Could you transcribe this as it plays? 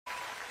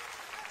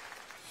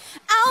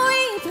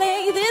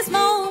replay this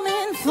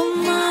moment for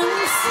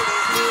months.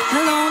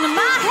 Alone in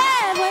my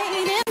head,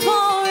 waiting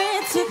for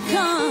it to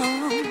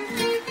come.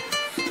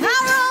 I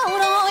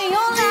wrote all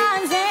your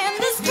lines and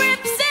the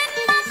scripts in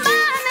my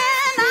mind,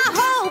 and I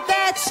hope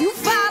that you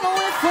follow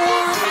it for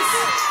once.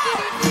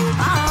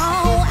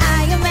 Oh,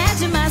 I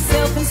imagine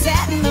myself and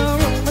sat in the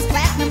room with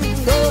platinum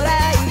and gold.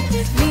 I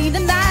need a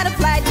night of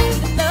flight,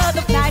 need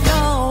another flight.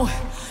 No,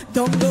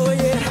 don't go yet.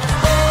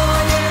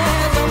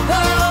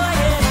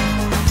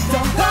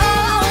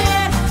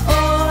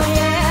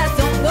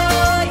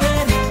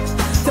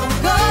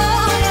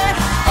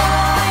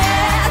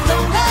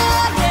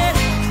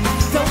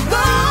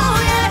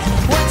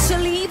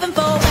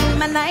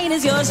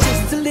 Is yours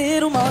just a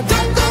little more.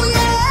 Don't go yet.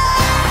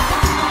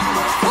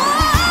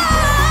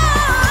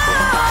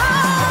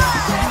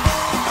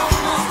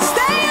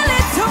 Stay a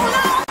little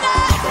longer.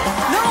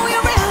 No, you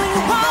really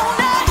want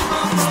it.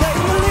 Stay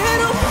a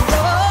little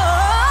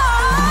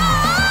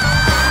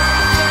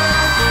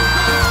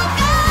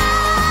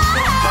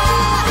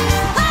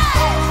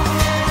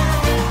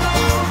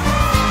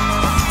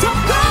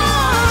Don't go.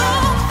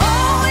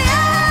 Oh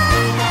yeah.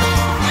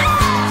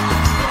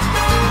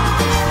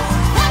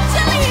 What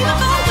you leaving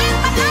for?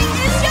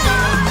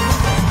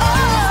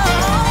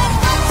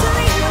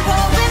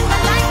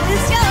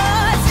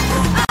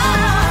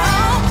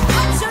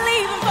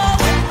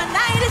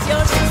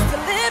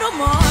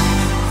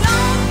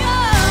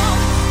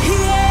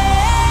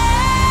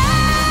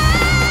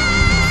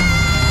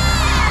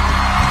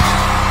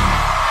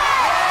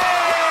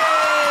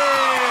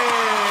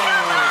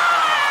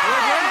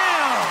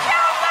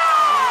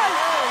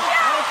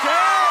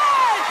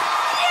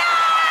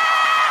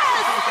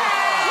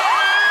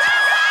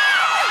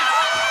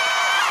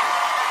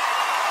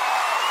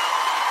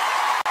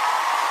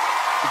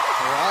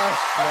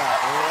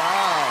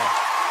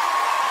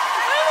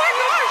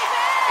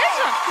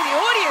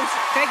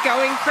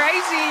 Going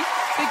crazy.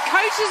 The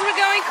coaches were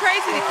going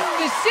crazy.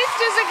 The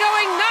sisters are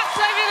going nuts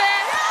over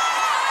there.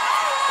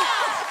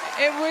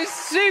 It was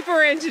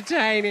super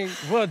entertaining.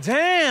 Well,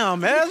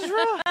 damn,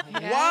 Ezra.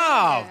 Yeah.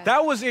 Wow,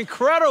 that was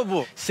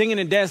incredible. Singing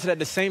and dancing at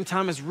the same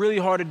time is really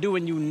hard to do,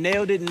 and you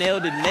nailed it,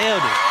 nailed it,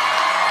 nailed it.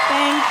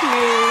 Thank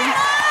you.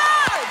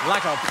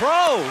 Like a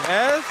pro,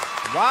 Ez.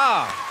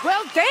 Wow.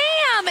 Well,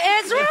 damn,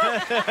 Ezra.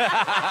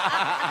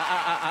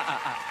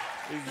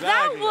 Exactly.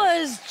 That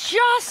was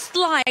just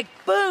like,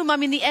 boom. I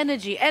mean, the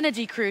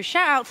energy crew.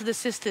 Shout out to the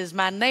sisters,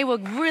 man. They were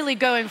really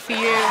going for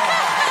you.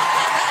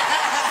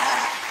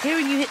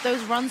 Hearing you hit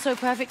those runs so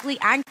perfectly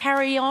and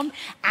carry on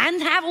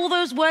and have all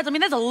those words. I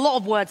mean, there's a lot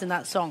of words in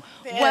that song.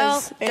 Well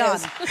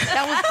done.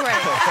 That was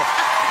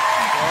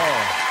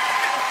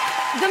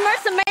great. The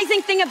most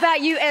amazing thing about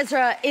you,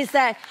 Ezra, is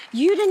that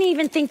you didn't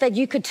even think that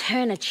you could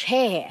turn a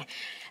chair.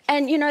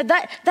 And, you know,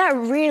 that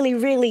really,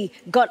 really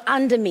got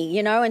under me,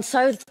 you know. And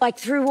so, like,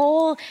 through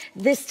all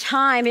this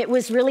time, it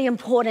was really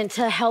important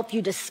to help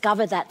you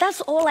discover that.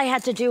 That's all I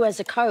had to do as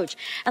a coach.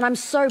 And I'm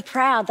so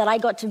proud that I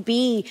got to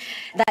be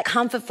that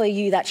comfort for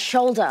you, that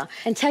shoulder,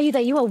 and tell you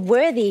that you are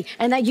worthy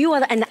and that you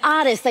are an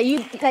artist, that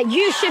you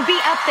should be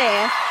up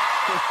there.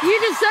 You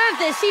deserve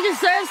this. She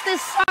deserves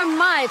this so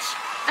much.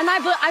 And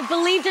I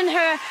believed in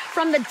her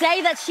from the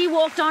day that she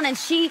walked on, and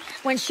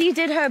when she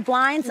did her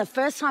blinds, the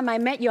first time I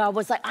met you, I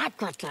was like, I've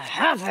got to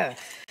have her.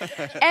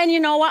 And you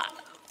know what?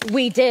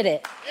 We did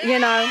it, you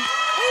know.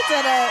 We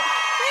did it.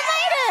 We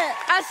made it.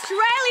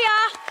 Australia,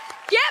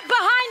 get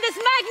behind this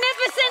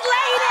magnificent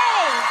lady.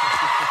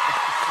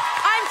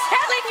 I'm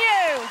telling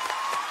you.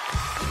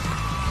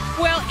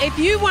 Well, if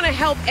you want to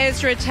help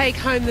Ezra take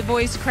home the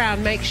voice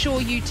crown, make sure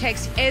you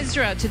text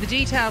Ezra to the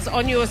details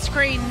on your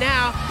screen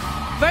now.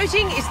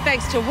 Voting is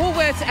thanks to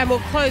Woolworths, and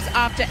we'll close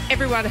after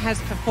everyone has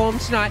performed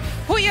tonight.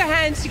 Put your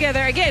hands together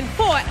again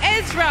for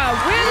Ezra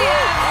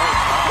Williams.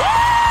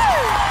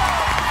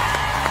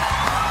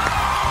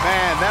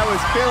 Man, that was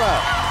killer.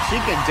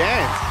 She can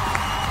dance.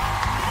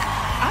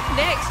 Up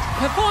next,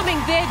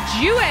 performing their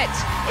duet,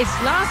 is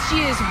last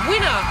year's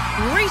winner,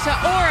 Rita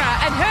Ora,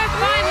 and her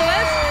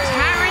finalist,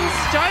 Darren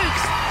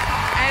Stokes.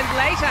 And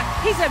later,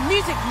 he's a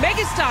music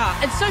megastar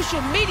and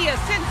social media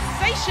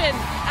sensation.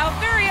 Our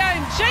very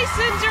own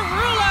Jason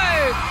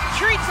Derulo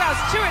treats us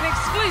to an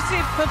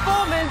exclusive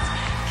performance.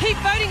 Keep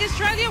voting,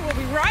 Australia. We'll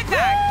be right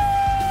back.